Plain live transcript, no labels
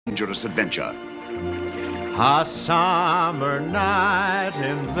dangerous adventure. A summer night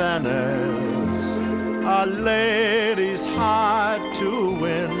in Venice, a lady's heart to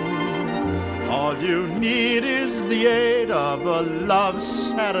win. All you need is the aid of a love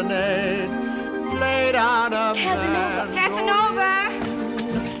serenade played on a Casanova!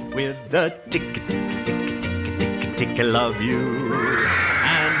 with the tick, tick, tick, tick, tick, tick, I love you,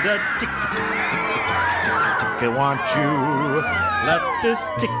 and a tick, tick, tick, tick, tick, I want you. Let this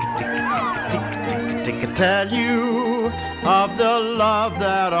tick, tick, tick, tick, tick, tick, tell you of the love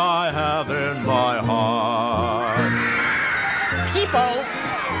that I have in my heart. People,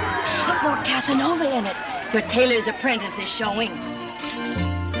 put more Casanova in it. Your tailor's apprentice is showing.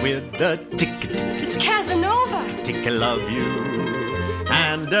 With the tick, It's Casanova. tick, I love you,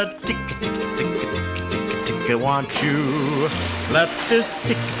 and a tick, tick, tick, tick, tick, tick, I want you. Let this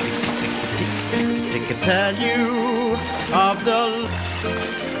tick, tick, tick, tick, tick, tick, tell you of the...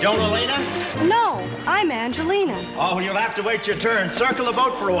 Jolene? No, I'm Angelina. Oh, you'll have to wait your turn. Circle the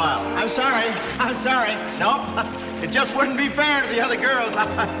boat for a while. I'm sorry. No, it just wouldn't be fair to the other girls.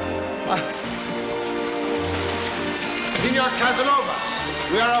 Signor Casanova,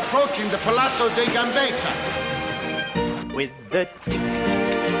 we are approaching the Palazzo de Gambetta. With the tick,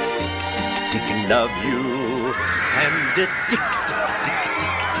 tick, I love you, and a tick, tick, tick,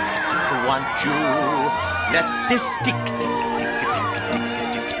 tick, tick, I want you. Let this tick, tick, tick, tick,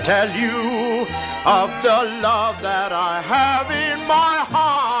 tick, tick, tell you of the love that I have in my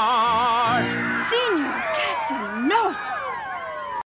heart.